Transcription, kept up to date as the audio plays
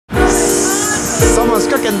Someone's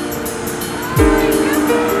cooking.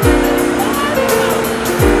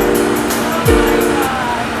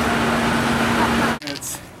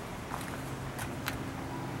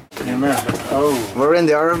 Oh, we're in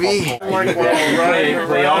the RV.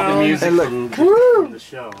 Play all the music from the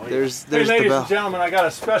show. There's hey, the ladies bell. and gentlemen, I got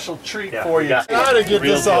a special treat for you. Gotta get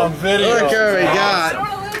this on video. Look what we got.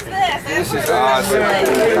 This is awesome.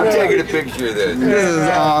 I'm taking a picture of this. This is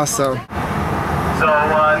awesome. So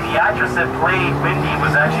the actress that played Wendy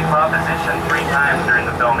was actually propositioned 3 times during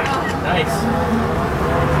the filming. Nice.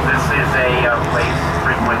 This is a place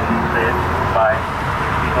frequented by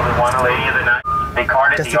people that want a lady of the night. They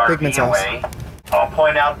carted the RV away. I'll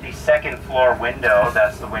point out the 2nd floor window.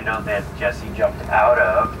 That's the window that Jessee jumped out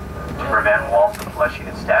of to prevent Walt from flushing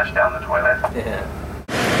his stash down the toilet. Yeah.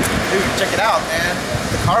 Dude, check it out, man.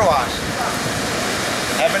 The car wash.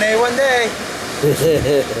 Have an A1 day.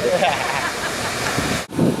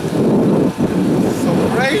 So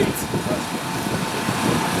great.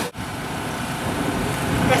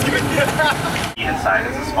 The inside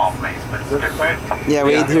is a small place, but it's good food. Yeah,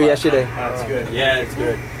 we ate here yesterday. That's good. Yeah, it's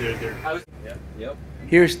good. Yep.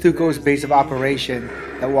 Here's Tuco's base of operation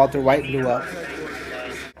that Walter White blew up.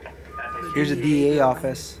 Here's the DEA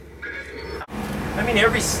office. I mean,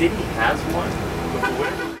 every city has one.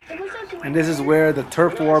 And this is where the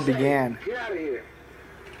turf war began.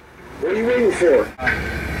 What are you waiting for?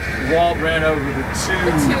 Walt ran over the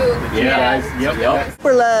two. Yeah. Yep.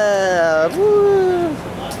 Super Lab! Woo!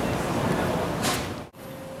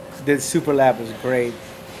 This Super Lab was great.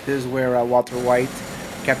 This is where Walter White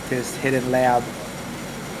kept his hidden lab.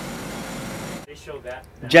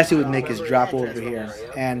 Jessee would make his drop over here.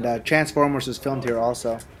 And Transformers was filmed here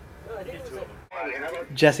also.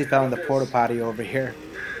 Jessee found the porta potty over here.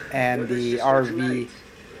 And the RV,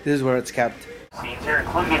 this is where it's kept. Scenes here,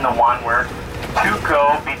 including the one where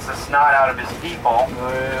Tuco beats the snot out of his people,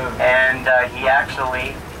 and he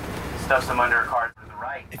actually stuffs them under a car to the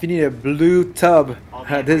right. If you need a blue tub,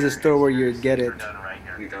 this is a store where you get it.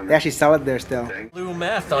 They actually sell it there still. Blue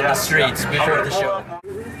meth on the streets before the show.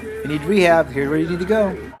 If you need rehab, here's where you need to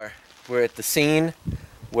go. We're at the scene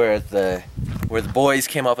where the boys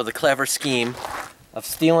came up with a clever scheme of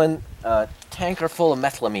stealing a tanker full of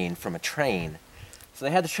methylamine from a train. So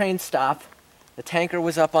they had the train stop. The tanker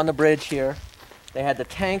was up on the bridge here. They had the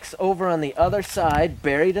tanks over on the other side,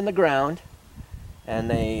 buried in the ground, and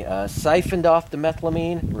they siphoned off the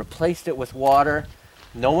methylamine, replaced it with water.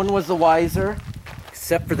 No one was the wiser,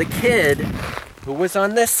 except for the kid who was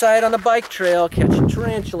on this side on the bike trail catching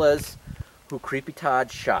tarantulas, who Creepy Todd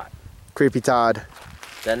shot. Creepy Todd.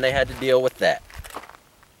 Then they had to deal with that.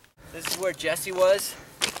 This is where Jessee was.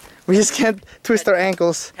 We just can't twist our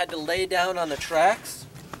ankles. Had to lay down on the tracks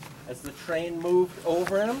as the train moved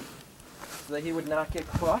over him so that he would not get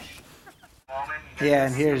crushed. Yeah,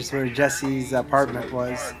 and here's where Jesse's apartment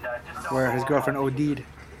was, where his girlfriend OD'd.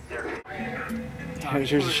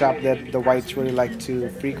 Here's a shop that the Whites really like to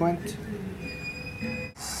frequent.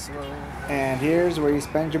 And here's where you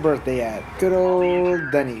spend your birthday at. Good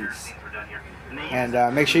old Denny's. And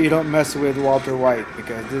make sure you don't mess with Walter White,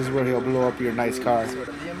 because this is where he'll blow up your nice car.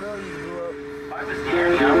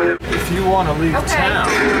 If you want to leave town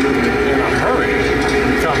in a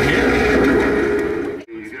hurry, come here.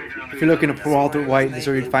 If you're looking for Walter White, this is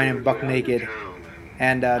where you'd find him buck naked.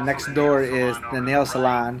 And next door is the nail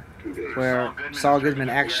salon, where Saul Goodman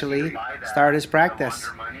actually started his practice.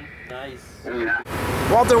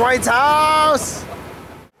 Walter White's house!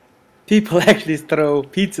 People actually throw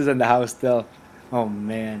pizzas in the house still. Oh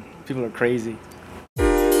man, people are crazy.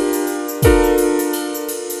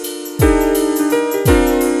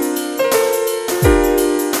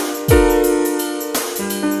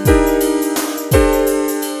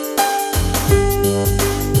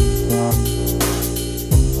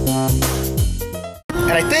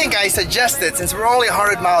 And I think I suggested, since we're only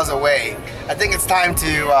 100 miles away, I think it's time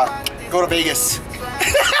to go to Vegas.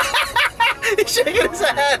 He's shaking his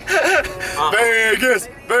head. Vegas,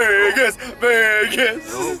 Vegas,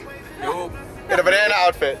 Vegas. Nope. In a banana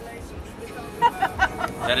outfit.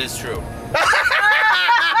 That is true.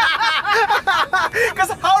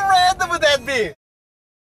 Because how random would that be?